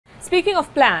Speaking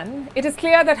of plan, it is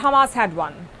clear that Hamas had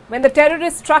one. When the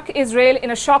terrorists struck Israel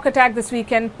in a shock attack this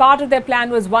weekend, part of their plan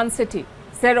was one city,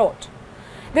 Sderot.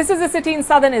 This is a city in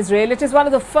southern Israel. It is one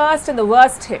of the first and the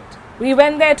worst hit. We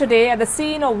went there today at the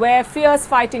scene of where fierce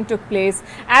fighting took place.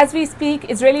 As we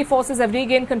speak, Israeli forces have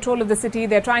regained control of the city.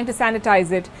 They're trying to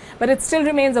sanitize it, but it still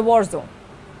remains a war zone.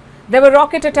 There were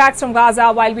rocket attacks from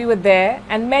Gaza while we were there,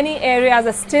 and many areas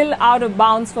are still out of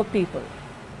bounds for people.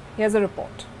 Here's a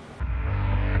report.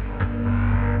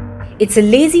 It's a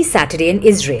lazy Saturday in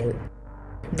Israel,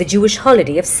 the Jewish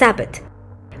holiday of Sabbath.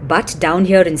 But down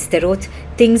here in Sderot,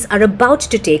 things are about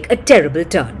to take a terrible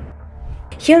turn.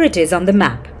 Here it is on the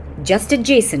map, just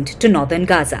adjacent to northern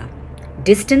Gaza.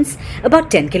 Distance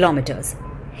about 10 kilometers.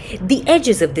 The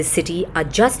edges of this city are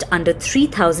just under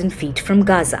 3,000 feet from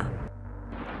Gaza.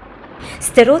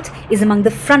 Sderot is among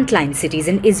the frontline cities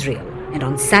in Israel, and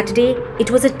on Saturday it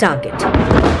was a target.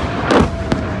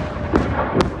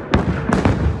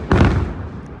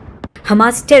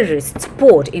 Hamas terrorists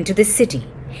poured into this city.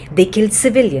 They killed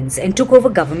civilians and took over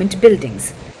government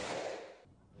buildings.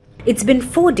 It's been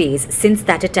 4 days since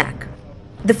that attack.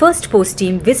 The first post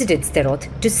team visited Sderot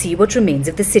to see what remains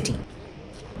of the city.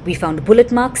 We found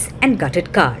bullet marks and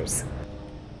gutted cars.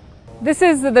 This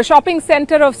is the shopping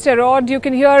center of Sderot. You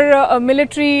can hear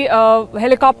military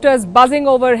helicopters buzzing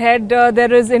overhead.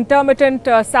 There is intermittent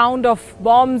sound of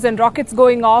bombs and rockets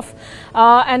going off.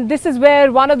 And this is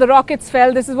where one of the rockets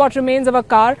fell. This is what remains of a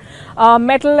car.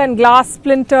 Metal and glass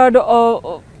splintered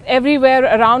everywhere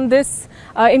around this,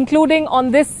 including on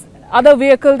this other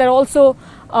vehicle that also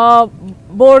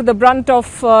bore the brunt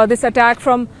of this attack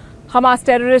from Hamas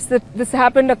terrorists. This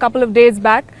happened a couple of days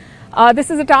back. This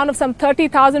is a town of some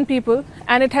 30,000 people,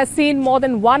 and it has seen more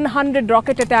than 100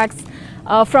 rocket attacks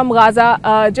from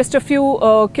Gaza, just a few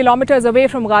kilometers away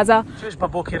from Gaza.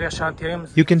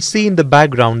 You can see in the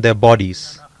background their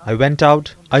bodies. I went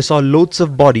out, I saw loads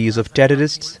of bodies of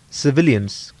terrorists,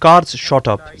 civilians, cars shot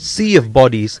up, sea of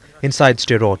bodies inside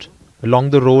Sderot. Along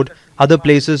the road, other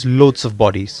places, loads of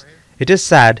bodies. It is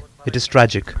sad, it is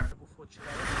tragic.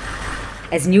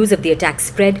 As news of the attack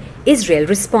spread, Israel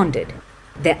responded.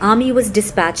 Their army was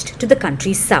dispatched to the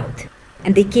country's south,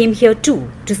 and they came here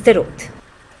too, to Sderot.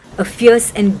 A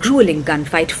fierce and grueling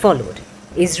gunfight followed.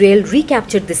 Israel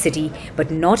recaptured the city,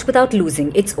 but not without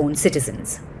losing its own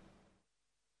citizens.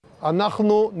 We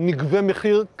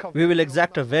will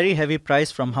exact a very heavy price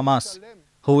from Hamas,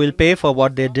 who will pay for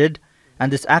what they did,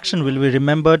 and this action will be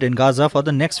remembered in Gaza for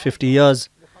the next 50 years,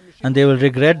 and they will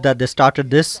regret that they started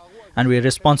this, and we are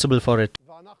responsible for it.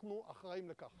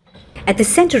 At the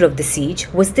center of the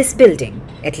siege was this building,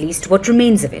 at least what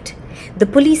remains of it, the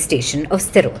police station of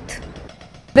Sderot.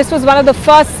 This was one of the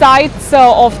first sites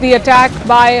of the attack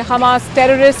by Hamas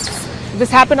terrorists. This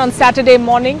happened on Saturday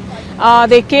morning.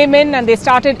 They came in and they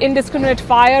started indiscriminate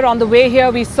fire. On the way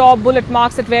here, we saw bullet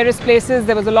marks at various places.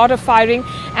 There was a lot of firing.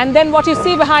 And then what you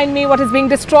see behind me, what is being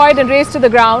destroyed and razed to the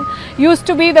ground, used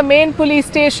to be the main police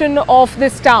station of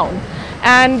this town.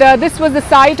 And this was the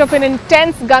site of an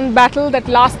intense gun battle that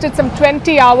lasted some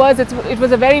 20 hours. It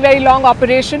was a very, very long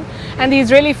operation, and the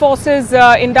Israeli forces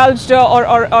indulged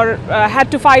or had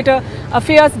to fight a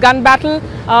fierce gun battle.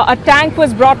 A tank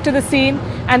was brought to the scene,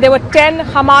 and there were 10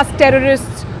 Hamas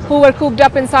terrorists who were cooped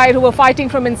up inside, who were fighting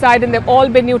from inside, and they've all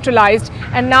been neutralized.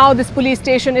 And now this police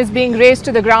station is being razed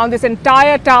to the ground. This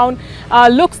entire town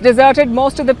looks deserted.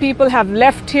 Most of the people have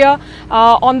left here.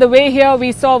 On the way here,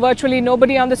 we saw virtually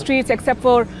nobody on the streets except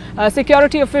for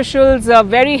security officials,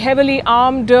 very heavily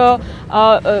armed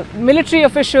military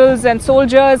officials and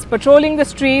soldiers patrolling the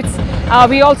streets.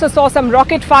 We also saw some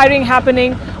rocket firing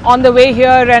happening on the way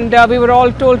here, and we were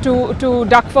all told to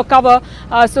duck for cover.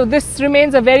 So this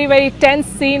remains a very, very tense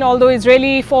scene, although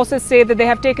Israeli forces say that they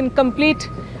have taken complete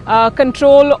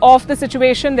control of the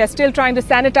situation. They're still trying to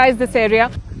sanitize this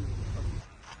area.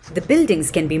 The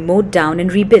buildings can be mowed down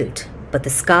and rebuilt, but the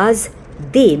scars,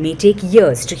 they may take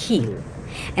years to heal.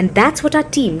 And that's what our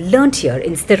team learnt here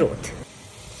in Sderot.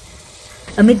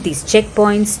 Amid these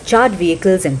checkpoints, charred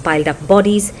vehicles and piled up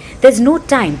bodies, there's no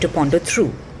time to ponder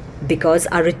through, because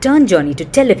our return journey to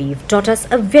Tel Aviv taught us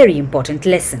a very important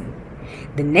lesson.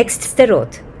 The next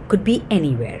Sderot could be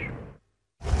anywhere.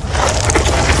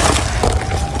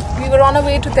 We were on our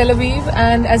way to Tel Aviv,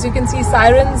 and as you can see,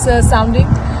 sirens sounding,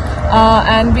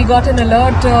 and we got an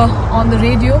alert on the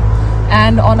radio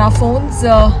and on our phones,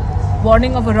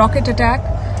 warning of a rocket attack,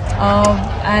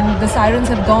 and the sirens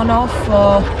have gone off.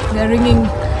 They're ringing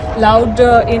loud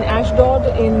in Ashdod,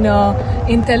 in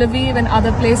Tel Aviv and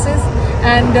other places,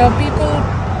 and people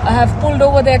have pulled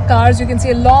over their cars. You can see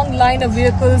a long line of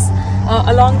vehicles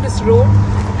along this road,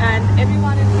 and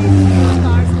everyone in these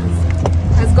cars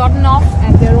has has gotten off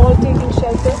and they're all taking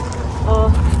shelter.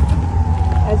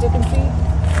 As you can see,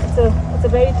 it's a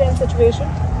very tense situation.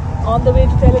 On the way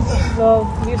to Tel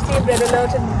Aviv, we've seen red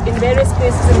alert in various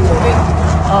places, including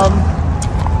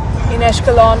in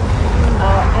Ashkelon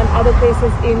and other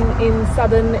places in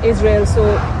southern Israel.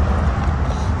 So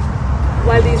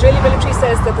while the Israeli military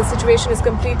says that the situation is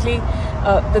completely,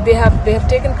 that they have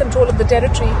taken control of the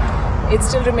territory, it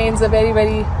still remains a very,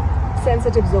 very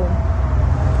sensitive zone.